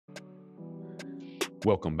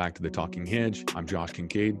Welcome back to the Talking Hedge. I'm Josh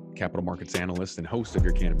Kincaid, Capital Markets Analyst and host of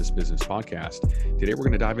your Cannabis Business Podcast. Today, we're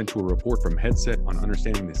going to dive into a report from Hedge on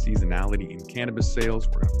understanding the seasonality in cannabis sales.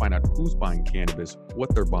 We're going to find out who's buying cannabis,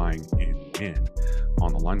 what they're buying, and when.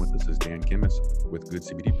 On the line with us is Dan Kimmis with Good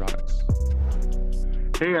CBD Products.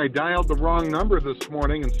 Hey, I dialed the wrong number this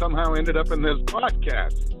morning and somehow ended up in this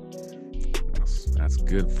podcast. That's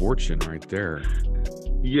good fortune right there.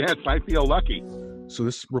 Yes, I feel lucky. So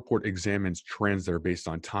this report examines trends that are based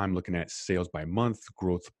on time, looking at sales by month,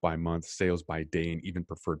 growth by month, sales by day, and even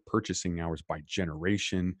preferred purchasing hours by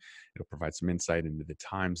generation. It'll provide some insight into the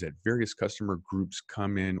times that various customer groups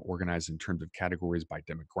come in, organized in terms of categories by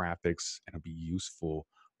demographics, and it'll be useful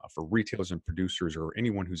for retailers and producers or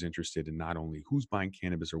anyone who's interested in not only who's buying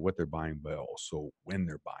cannabis or what they're buying, but also when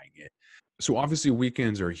they're buying it. So obviously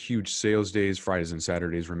weekends are huge sales days. Fridays and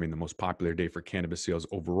Saturdays remain the most popular day for cannabis sales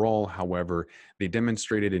overall. However, they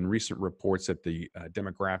demonstrated in recent reports that the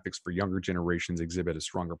demographics for younger generations exhibit a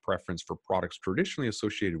stronger preference for products traditionally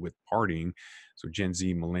associated with partying. So Gen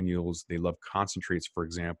Z, millennials, they love concentrates, for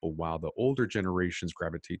example, while the older generations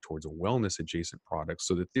gravitate towards a wellness adjacent products.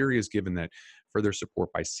 So the theory is given that further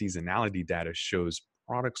support by seasonality data shows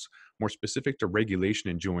products more specific to regulation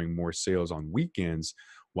enjoying more sales on weekends,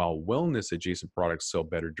 while wellness adjacent products sell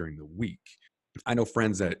better during the week. I know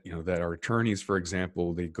friends that that are attorneys, for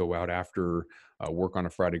example, they go out after work on a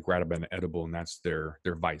Friday, grab an edible, and that's their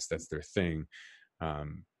vice, that's their thing.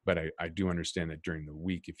 But I do understand that during the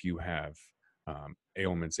week, if you have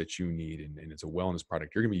ailments that you need and it's a wellness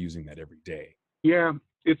product, you're going to be using that every day. Yeah,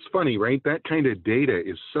 it's funny, right? That kind of data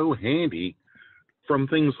is so handy from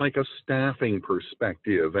things like a staffing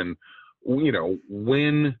perspective and,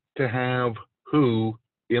 when to have who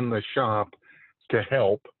in the shop to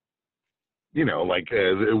help,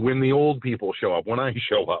 when the old people show up, when I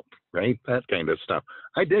show up, right? That kind of stuff.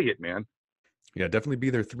 I dig it, man. Yeah, definitely be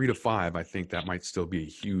there 3 to 5. I think that might still be a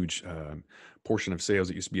huge portion of sales.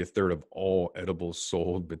 It used to be a third of all edibles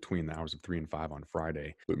sold between the hours of 3 and 5 on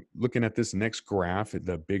Friday. But looking at this next graph,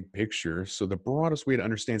 the big picture. So the broadest way to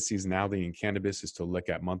understand seasonality in cannabis is to look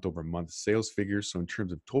at month over month sales figures. So in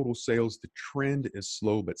terms of total sales, the trend is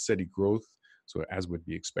slow but steady growth. So as would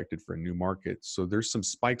be expected for a new market. So there's some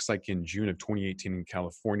spikes like in June of 2018 in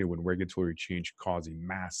California when regulatory change caused a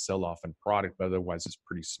mass sell-off in product, but otherwise it's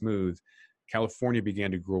pretty smooth. California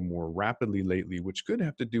began to grow more rapidly lately, which could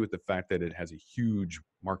have to do with the fact that it has a huge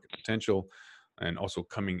market potential and also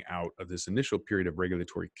coming out of this initial period of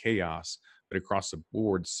regulatory chaos. But across the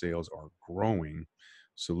board, sales are growing.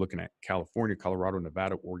 So looking at California, Colorado,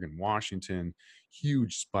 Nevada, Oregon, Washington,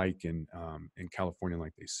 huge spike in California,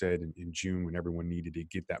 like they said, in June when everyone needed to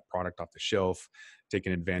get that product off the shelf,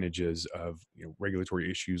 taking advantages of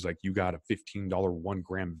regulatory issues like you got a $15 1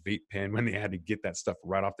 gram vape pen when they had to get that stuff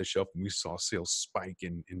right off the shelf. And we saw sales spike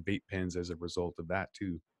in vape pens as a result of that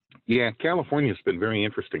too. Yeah, California's been very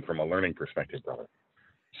interesting from a learning perspective, brother.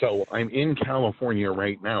 So I'm in California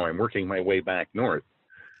right now. I'm working my way back north.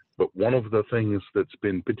 But one of the things that's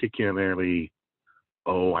been particularly,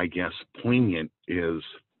 poignant is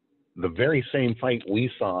the very same fight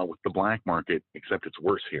we saw with the black market, except it's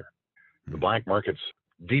worse here. The black market's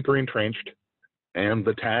deeper entrenched, and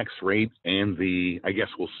the tax rate and the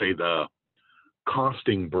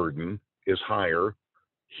costing burden is higher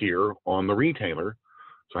here on the retailer.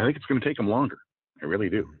 So I think it's going to take them longer. I really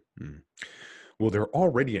do. Mm-hmm. Well, they're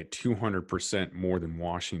already at 200% more than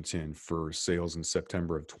Washington for sales in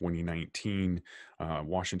September of 2019.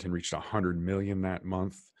 Washington reached 100 million that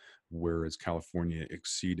month, whereas California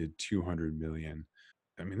exceeded 200 million.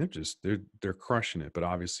 I mean, they're crushing it, but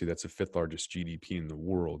obviously that's the 5th largest GDP in the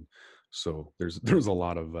world. So there's a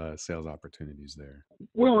lot of sales opportunities there.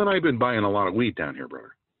 Well, and I've been buying a lot of weed down here,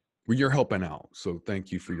 brother. Well, you're helping out, so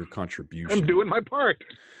thank you for your contribution. I'm doing my part.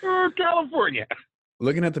 California.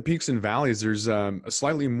 Looking at the peaks and valleys, there's a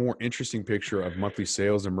slightly more interesting picture of monthly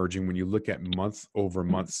sales emerging when you look at month over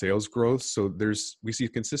month sales growth. So we see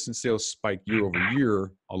consistent sales spike year over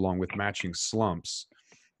year along with matching slumps.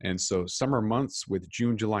 And so summer months with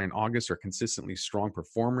June, July, and August are consistently strong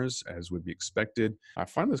performers as would be expected. I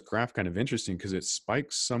find this graph kind of interesting because it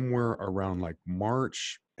spikes somewhere around like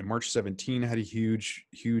March. And March 17 had a huge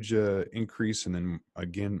increase. And then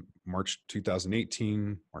again, March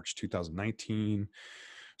 2018, March 2019.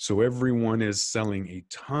 So everyone is selling a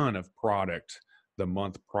ton of product the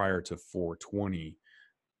month prior to 420.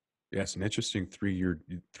 Yeah, it's an interesting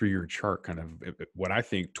three-year chart, kind of what I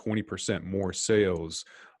think 20% more sales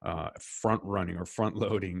front-running or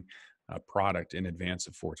front-loading product in advance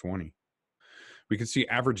of 420. We can see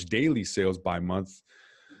average daily sales by month.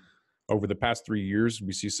 Over the past 3 years,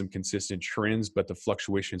 we see some consistent trends, but the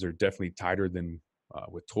fluctuations are definitely tighter than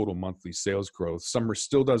with total monthly sales growth. Summer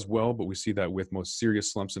still does well, but we see that with most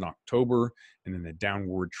serious slumps in October, and then the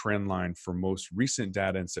downward trend line for most recent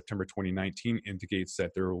data in September 2019 indicates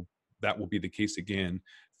that that will be the case again.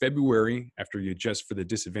 February, after you adjust for the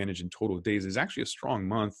disadvantage in total days, is actually a strong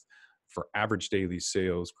month for average daily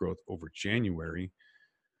sales growth over January.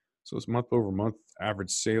 So this month over month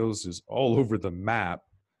average sales is all over the map.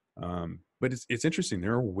 But it's interesting.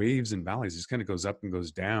 There are waves and valleys. It kind of goes up and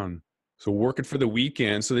goes down. So working for the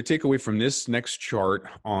weekend. So the takeaway from this next chart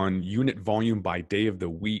on unit volume by day of the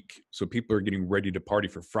week. So people are getting ready to party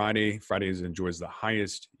for Friday. Friday enjoys the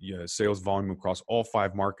highest sales volume across all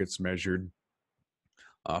 5 markets measured,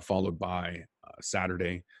 followed by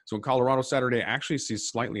Saturday. So in Colorado, Saturday actually sees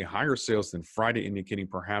slightly higher sales than Friday, indicating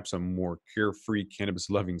perhaps a more carefree,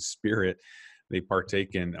 cannabis-loving spirit they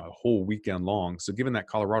partake in a whole weekend long. So given that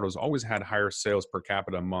Colorado's always had higher sales per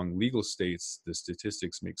capita among legal states, the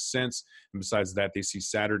statistics make sense. And besides that, they see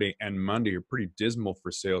Saturday and Monday are pretty dismal for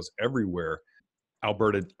sales everywhere.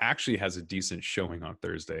 Alberta actually has a decent showing on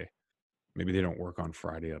Thursday. Maybe they don't work on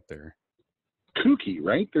Friday up there. Kooky,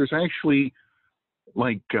 right? There's actually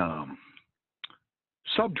like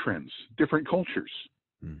sub-trends, different cultures,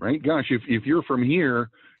 right? Gosh, if you're from here,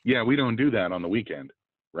 yeah, we don't do that on the weekend,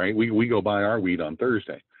 right? We go buy our weed on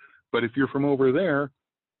Thursday. But if you're from over there,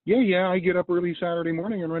 yeah, I get up early Saturday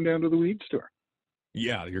morning and run down to the weed store.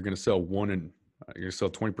 Yeah, you're going to sell you're going to sell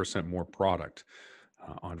 20% more product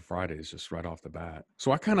on Fridays just right off the bat.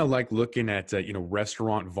 So I kind of like looking at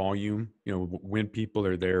restaurant volume, when people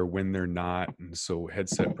are there, when they're not. And so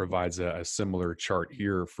Headset provides a similar chart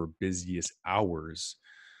here for busiest hours.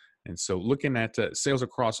 And so looking at sales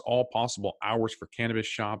across all possible hours for cannabis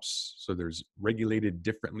shops. So there's regulated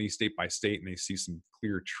differently state by state, and they see some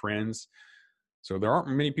clear trends. So there aren't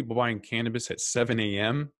many people buying cannabis at 7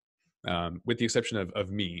 a.m., with the exception of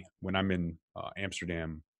me. When I'm in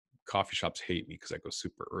Amsterdam, coffee shops hate me because I go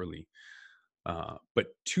super early. But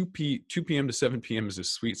 2 p.m. to 7 p.m. is a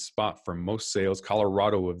sweet spot for most sales.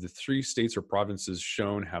 Colorado, of the 3 states or provinces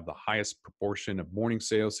shown, have the highest proportion of morning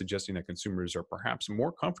sales, suggesting that consumers are perhaps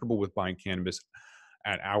more comfortable with buying cannabis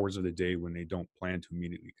at hours of the day when they don't plan to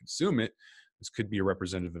immediately consume it. This could be a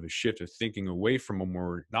representative of a shift of thinking away from a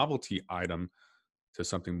more novelty item to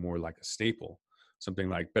something more like a staple. Something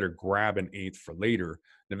like better grab an eighth for later.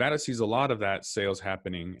 Nevada sees a lot of that sales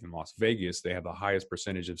happening in Las Vegas. They have the highest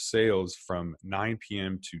percentage of sales from 9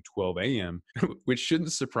 p.m. to 12 a.m., which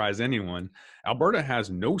shouldn't surprise anyone. Alberta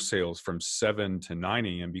has no sales from 7 to 9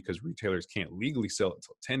 a.m. because retailers can't legally sell it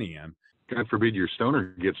until 10 a.m. God forbid your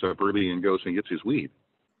stoner gets up early and goes and gets his weed.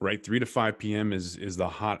 Right, 3 to 5 p.m. is the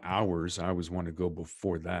hot hours. I always want to go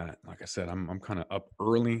before that. Like I said, I'm kind of up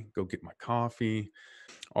early, go get my coffee.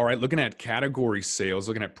 All right, looking at category sales,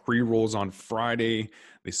 looking at pre-rolls on Friday,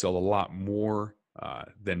 they sell a lot more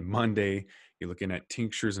than Monday. You're looking at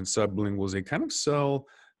tinctures and sublinguals, they kind of sell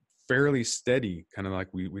fairly steady, kind of like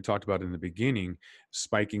we talked about in the beginning,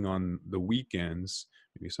 spiking on the weekends.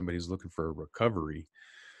 Maybe somebody's looking for a recovery.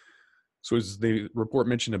 So as the report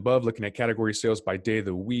mentioned above, looking at category sales by day of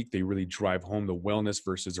the week, they really drive home the wellness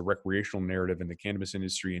versus a recreational narrative in the cannabis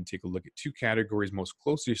industry and take a look at 2 categories most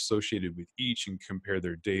closely associated with each and compare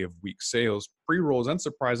their day of week sales. Pre-rolls,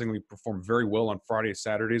 unsurprisingly, perform very well on Fridays,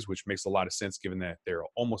 Saturdays, which makes a lot of sense given that they're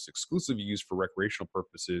almost exclusively used for recreational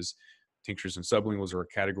purposes. Tinctures and sublinguals are a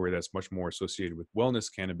category that's much more associated with wellness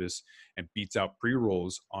cannabis and beats out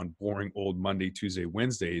pre-rolls on boring old Monday, Tuesday,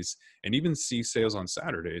 Wednesdays, and even see sales on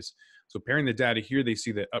Saturdays. So pairing the data here, they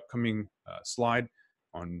see the upcoming slide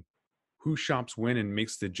on who shops when and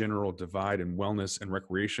makes the general divide in wellness and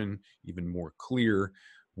recreation even more clear,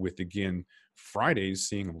 with, again, Fridays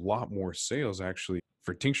seeing a lot more sales actually.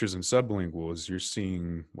 For tinctures and sublinguals, you're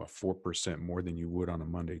seeing 4% more than you would on a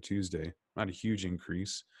Monday, Tuesday. Not a huge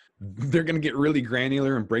increase. They're going to get really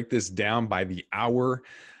granular and break this down by the hour.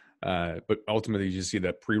 But ultimately, you see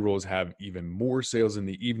that pre-rolls have even more sales in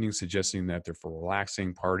the evening, suggesting that they're for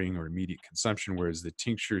relaxing, partying, or immediate consumption, whereas the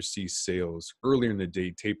tinctures see sales earlier in the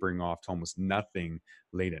day, tapering off to almost nothing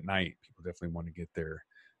late at night. People definitely want to get their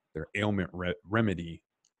ailment remedy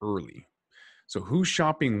early. So who's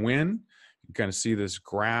shopping when? You kind of see this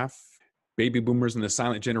graph. Baby boomers and the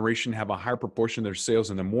silent generation have a higher proportion of their sales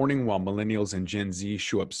in the morning, while millennials and Gen Z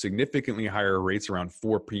show up significantly higher rates around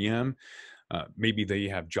 4 p.m. Maybe they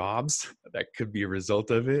have jobs. That could be a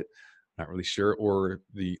result of it. Not really sure. Or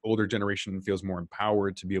the older generation feels more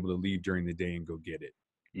empowered to be able to leave during the day and go get it.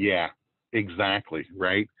 Yeah, exactly.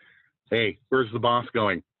 Right. Hey, where's the boss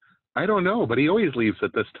going? I don't know, but he always leaves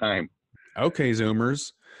at this time. Okay,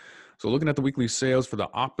 Zoomers. So looking at the weekly sales for the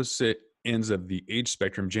opposite ends of the age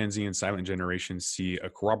spectrum, Gen Z and silent generation, see a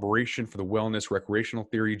corroboration for the wellness recreational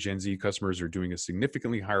theory. Gen Z customers are doing a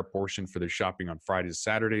significantly higher portion for their shopping on Fridays,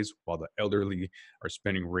 Saturdays, while the elderly are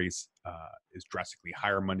spending rates is drastically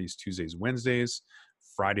higher Mondays, Tuesdays, Wednesdays.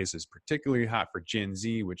 Fridays is particularly hot for Gen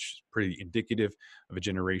Z, which is pretty indicative of a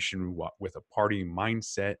generation with a party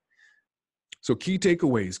mindset. So key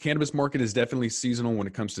takeaways, cannabis market is definitely seasonal when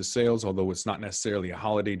it comes to sales, although it's not necessarily a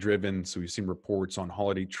holiday driven. So we've seen reports on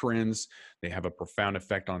holiday trends. They have a profound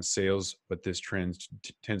effect on sales, but this trend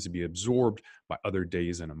tends to be absorbed by other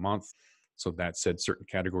days in a month. So that said, certain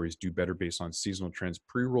categories do better based on seasonal trends.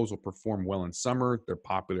 Pre-rolls will perform well in summer. They're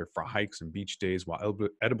popular for hikes and beach days, while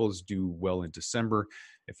edibles do well in December.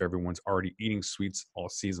 If everyone's already eating sweets all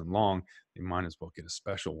season long, they might as well get a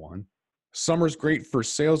special one. Summer's great for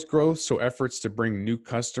sales growth, so efforts to bring new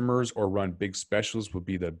customers or run big specials would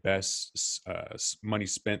be the best money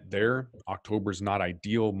spent there. October's not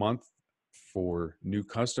ideal month for new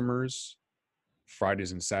customers.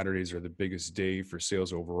 Fridays and Saturdays are the biggest day for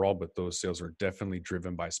sales overall, but those sales are definitely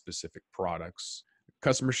driven by specific products.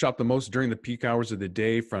 Customers shop the most during the peak hours of the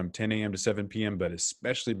day from 10 a.m. to 7 p.m., but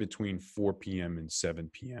especially between 4 p.m. and 7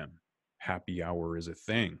 p.m. Happy hour is a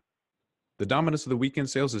thing. The dominance of the weekend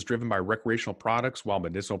sales is driven by recreational products, while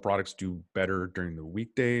medicinal products do better during the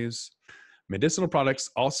weekdays. Medicinal products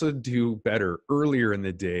also do better earlier in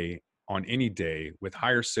the day on any day, with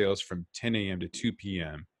higher sales from 10 a.m. to 2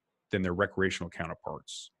 p.m. than their recreational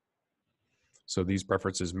counterparts. So these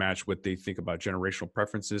preferences match what they think about generational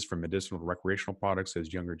preferences from medicinal to recreational products,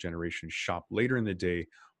 as younger generations shop later in the day,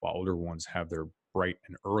 while older ones have their bright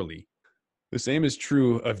and early. The same is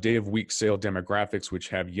true of day of week sale demographics, which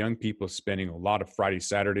have young people spending a lot of Friday,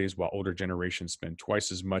 Saturdays, while older generations spend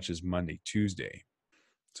twice as much as Monday, Tuesday.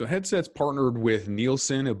 So Headset's partnered with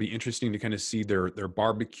Nielsen. It'll be interesting to kind of see their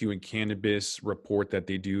barbecue and cannabis report that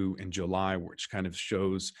they do in July, which kind of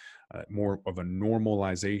shows more of a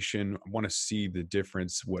normalization. I want to see the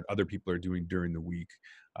difference, what other people are doing during the week,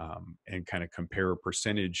 and kind of compare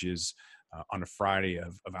percentages on a Friday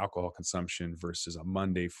of alcohol consumption versus a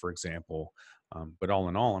Monday, for example. But all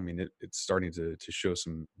in all, I mean, it's starting to show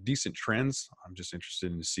some decent trends. I'm just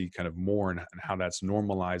interested in to see kind of more and how that's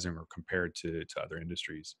normalizing or compared to other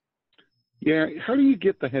industries. Yeah, how do you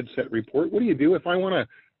get the headset report? What do you do if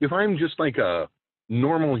I'm just like a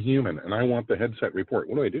normal human and I want the headset report?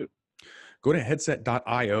 What do I do? Go to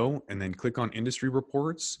headset.io and then click on industry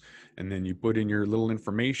reports, and then you put in your little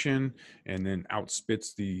information, and then out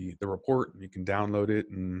spits the report. You can download it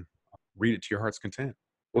and read it to your heart's content.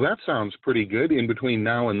 Well, that sounds pretty good in between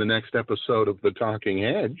now and the next episode of The Talking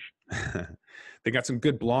Hedge. They got some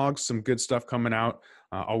good blogs, some good stuff coming out.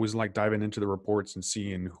 Always like diving into the reports and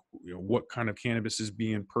seeing what kind of cannabis is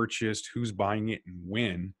being purchased, who's buying it, and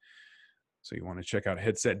when. So you want to check out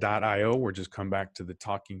headset.io or just come back to the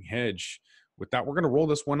Talking Hedge. With that, we're going to roll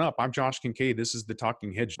this one up. I'm Josh Kincaid. This is the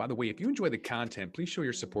Talking Hedge. By the way, if you enjoy the content, please show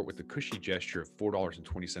your support with the cushy gesture of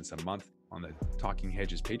 $4.20 a month on the Talking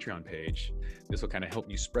Hedge's Patreon page. This will kind of help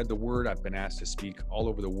you spread the word. I've been asked to speak all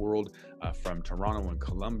over the world, from Toronto and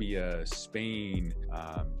Colombia, Spain,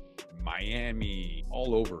 Miami,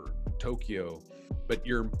 all over, Tokyo. But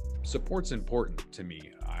your support's important to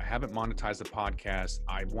me. I haven't monetized the podcast.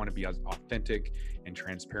 I want to be as authentic and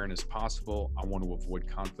transparent as possible. I want to avoid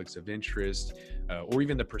conflicts of interest or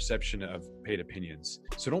even the perception of paid opinions.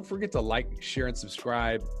 So don't forget to like, share, and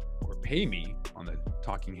subscribe, or pay me on the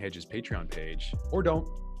Talking Hedges Patreon page, or don't,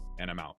 and I'm out.